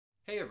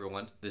Hey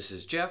everyone, this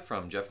is Jeff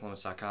from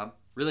jeffclements.com.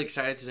 Really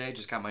excited today,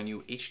 just got my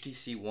new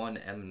HTC One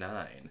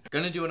M9.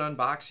 Gonna do an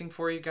unboxing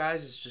for you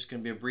guys. It's just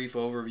gonna be a brief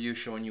overview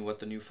showing you what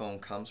the new phone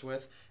comes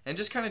with and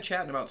just kind of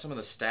chatting about some of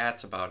the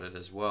stats about it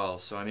as well.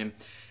 So I mean,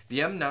 the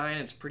M9,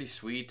 it's pretty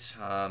sweet.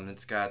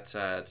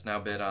 It's now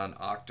built on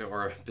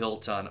octa-core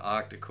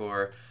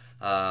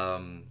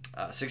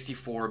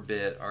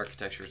 64-bit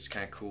architecture, which is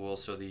kind of cool.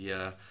 So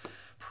the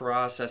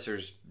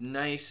processor's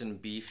nice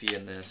and beefy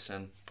in this,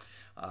 and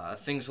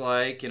things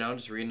like,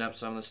 just reading up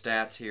some of the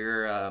stats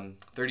here,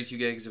 32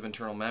 gigs of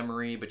internal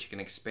memory, but you can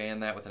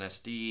expand that with an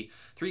SD,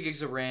 3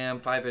 gigs of RAM,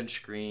 5-inch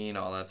screen,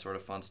 all that sort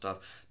of fun stuff.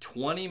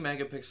 20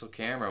 megapixel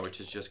camera, which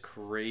is just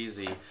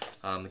crazy.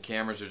 The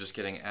cameras are just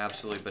getting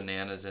absolutely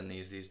bananas in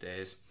these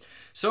days.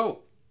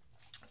 So,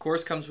 of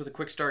course, comes with a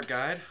quick start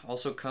guide.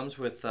 Also comes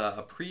with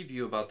a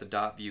preview about the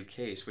dot view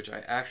case, which I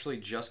actually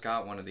just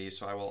got one of these,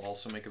 so I will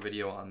also make a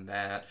video on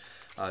that,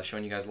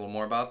 showing you guys a little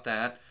more about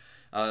that.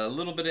 A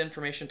little bit of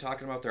information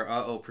talking about their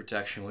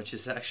protection, which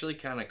is actually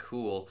kind of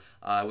cool.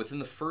 Within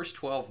the first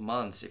 12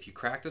 months, if you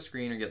crack the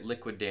screen or get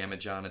liquid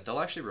damage on it, they'll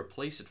actually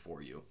replace it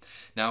for you.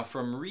 Now,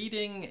 from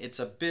reading, it's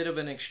a bit of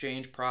an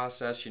exchange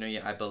process.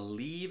 I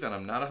believe, and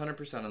I'm not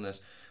 100% on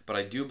this, but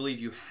I do believe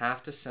you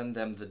have to send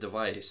them the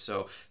device.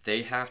 So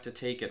they have to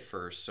take it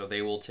first. So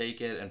they will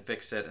take it and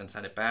fix it and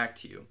send it back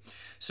to you.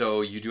 So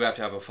you do have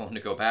to have a phone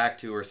to go back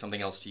to or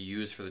something else to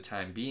use for the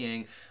time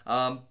being.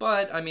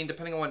 But, I mean,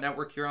 depending on what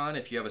network you're on,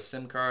 if you have a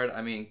SIM card,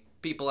 I mean,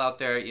 people out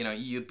there,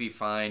 you'd be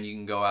fine. You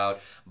can go out,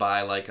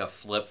 buy like a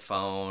flip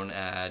phone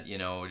at,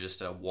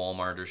 just a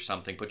Walmart or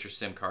something, put your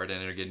SIM card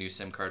in it or get a new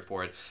SIM card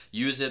for it.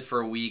 Use it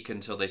for a week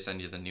until they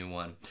send you the new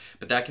one.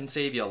 But that can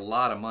save you a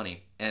lot of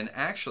money. And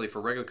actually,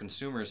 for regular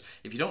consumers,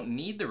 if you don't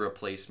need the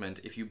replacement,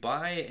 if you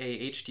buy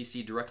a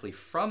HTC directly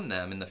from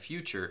them in the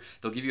future,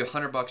 they'll give you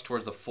 $100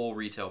 towards the full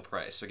retail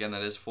price. So again,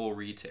 that is full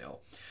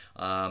retail.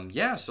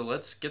 Yeah, so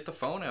let's get the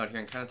phone out here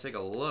and kind of take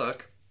a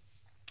look.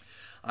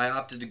 I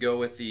opted to go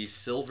with the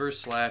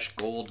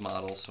silver/gold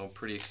model, so I'm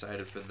pretty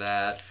excited for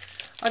that.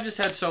 I've just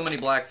had so many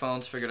black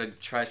phones, figured I'd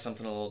try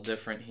something a little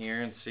different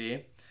here and see.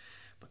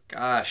 But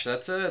gosh,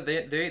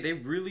 they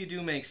really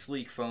do make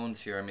sleek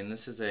phones here. I mean,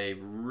 this is a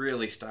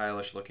really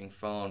stylish looking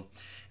phone.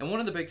 And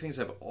one of the big things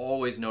I've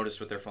always noticed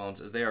with their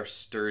phones is they are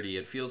sturdy.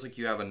 It feels like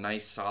you have a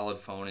nice solid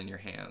phone in your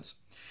hands.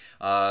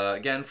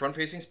 Again,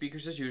 front-facing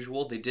speakers as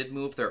usual. They did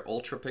move their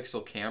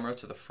ultra-pixel camera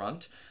to the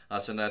front,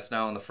 so that's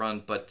now on the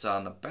front. But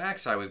on the back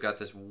side, we've got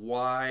this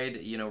wide,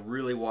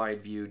 really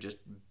wide view, just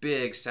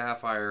big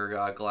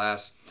sapphire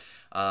glass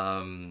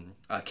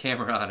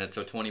camera on it,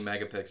 so 20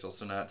 megapixels,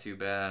 so not too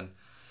bad.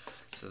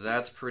 So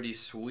that's pretty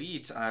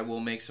sweet. I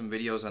will make some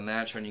videos on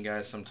that, showing you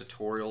guys some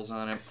tutorials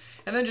on it,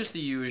 and then just the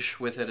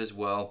usual with it as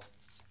well.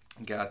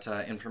 Got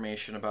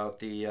information about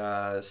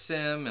the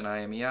SIM and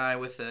IMEI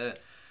with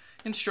it.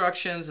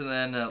 Instructions, and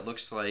then it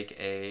looks like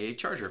a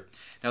charger.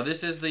 Now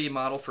this is the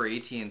model for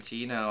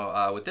AT&T.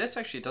 Now with this,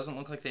 actually, it doesn't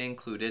look like they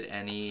included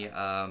any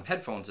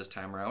headphones this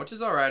time around, which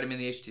is alright. I mean,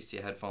 the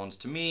HTC headphones,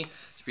 to me,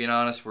 to be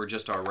honest, were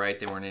just alright.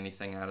 They weren't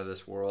anything out of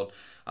this world.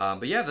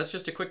 But yeah, that's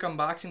just a quick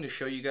unboxing to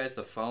show you guys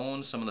the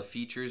phone, some of the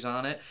features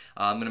on it.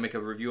 I'm going to make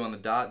a review on the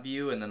dot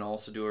view and then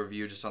also do a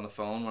review just on the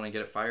phone when I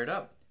get it fired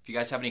up. If you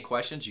guys have any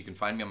questions, you can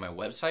find me on my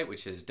website,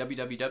 which is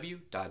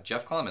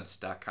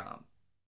www.jeffclements.com.